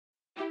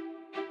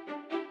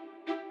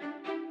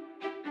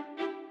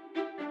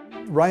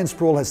Ryan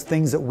Sproul has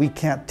things that we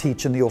can't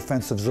teach in the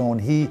offensive zone.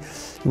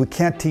 We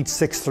can't teach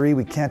 6'3",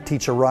 we can't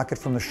teach a rocket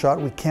from the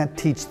shot, we can't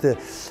teach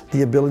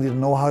the ability to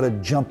know how to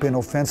jump in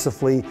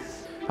offensively.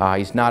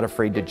 He's not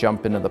afraid to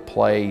jump into the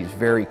play. He's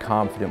very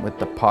confident with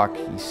the puck.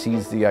 He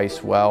sees the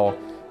ice well.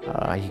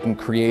 He can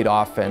create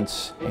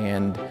offense,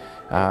 and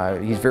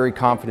he's very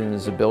confident in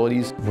his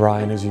abilities.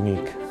 Ryan is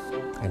unique,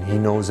 and he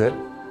knows it,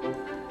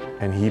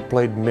 and he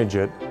played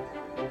midget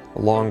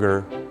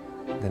longer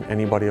than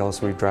anybody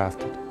else we've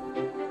drafted.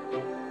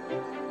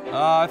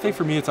 I think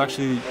for me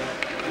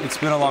it's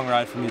been a long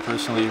ride for me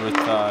personally with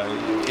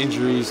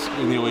injuries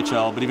in the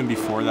OHL, but even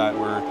before that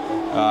where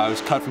I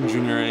was cut from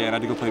junior A and I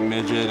had to go play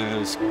midget, and it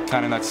was kind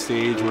of in that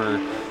stage where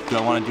do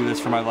I want to do this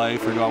for my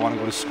life or do I want to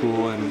go to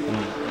school and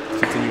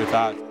continue with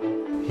that.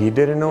 He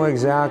didn't know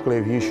exactly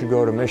if he should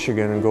go to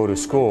Michigan and go to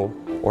school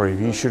or if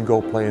he should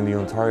go play in the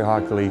Ontario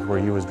Hockey League where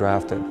he was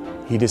drafted.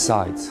 He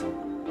decides.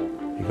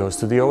 He goes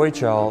to the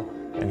OHL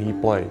and he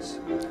plays.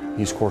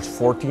 He scores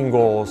 14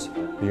 goals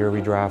the year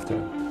we drafted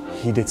him.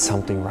 He did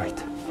something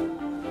right.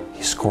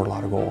 He scored a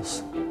lot of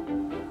goals.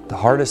 The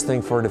hardest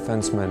thing for a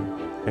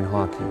defenseman in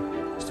hockey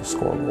is to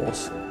score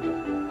goals.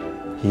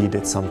 He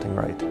did something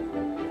right.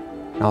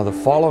 Now the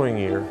following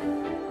year,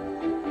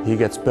 he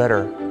gets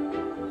better,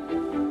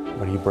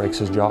 but he breaks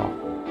his jaw.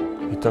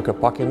 He took a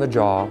puck in the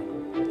jaw,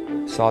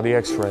 saw the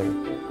x-ray,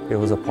 it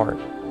was apart.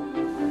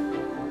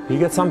 He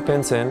gets some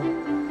pins in.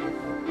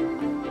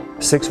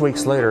 6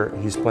 weeks later,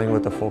 he's playing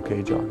with a full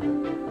cage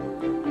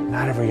on.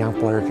 Not every young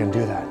player can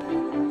do that.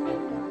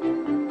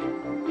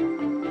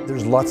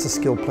 There's lots of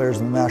skilled players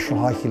in the National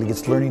Hockey League.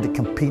 It's learning to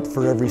compete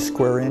for every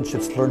square inch.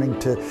 It's learning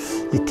to,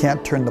 you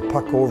can't turn the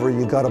puck over.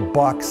 You got to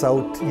box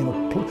out, you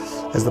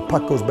know, as the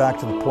puck goes back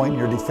to the point,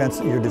 your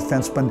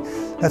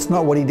defenseman. That's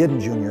not what he did in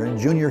junior. In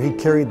junior, he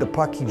carried the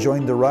puck, he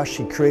joined the rush,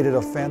 he created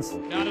offense.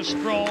 Down to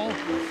Sproul.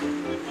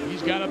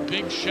 He's got a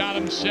big shot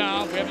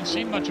himself. We haven't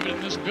seen much of it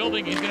in this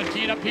building. He's going to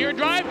tee it up here,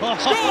 drive, score!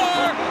 Ryan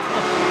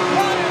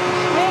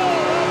Sproul!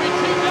 Well, we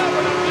teed that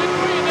one up,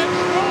 didn't we? And then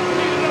Sproul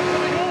teed it up for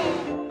the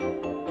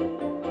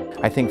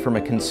goal. I think from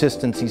a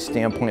consistency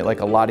standpoint, like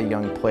a lot of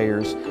young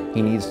players,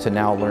 he needs to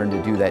now learn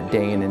to do that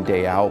day in and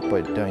day out.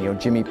 But you know,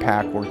 Jimmy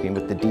Pack working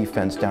with the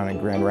defense down in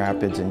Grand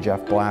Rapids, and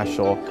Jeff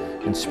Blashill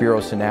and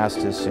Spiros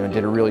Anastas, you know,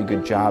 did a really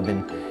good job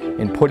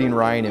in putting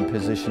Ryan in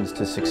positions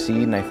to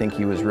succeed, and I think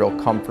he was real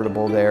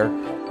comfortable there.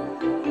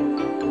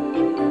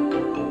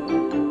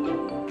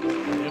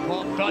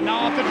 Now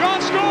off the draw,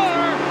 score!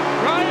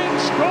 Ryan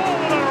Sproul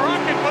with a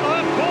rocket for the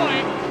left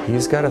point.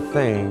 He's got a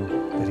thing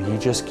that he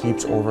just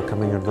keeps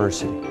overcoming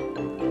adversity.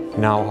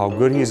 Now, how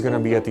good he's going to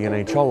be at the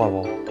NHL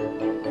level,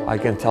 I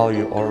can tell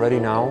you already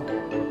now,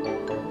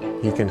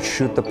 he can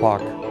shoot the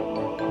puck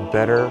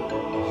better,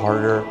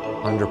 harder,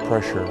 under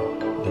pressure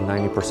than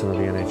 90% of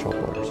the NHL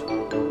players.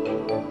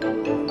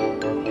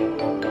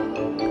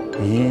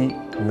 He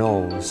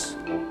knows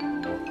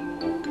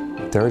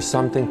if there is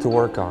something to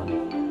work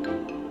on,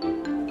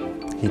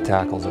 he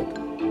tackles it.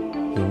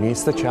 He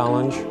meets the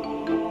challenge,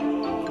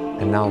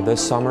 and now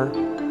this summer,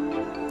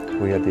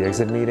 we had the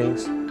exit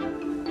meetings.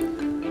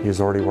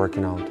 He's already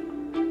working out.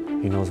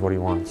 He knows what he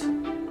wants,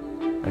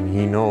 and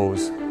he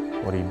knows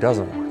what he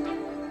doesn't want.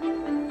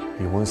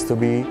 He wants to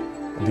be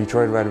a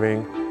Detroit Red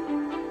Wing.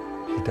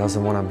 He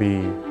doesn't want to be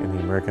in the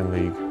American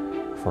League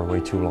for way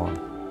too long.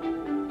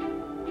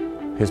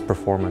 His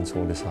performance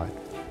will decide.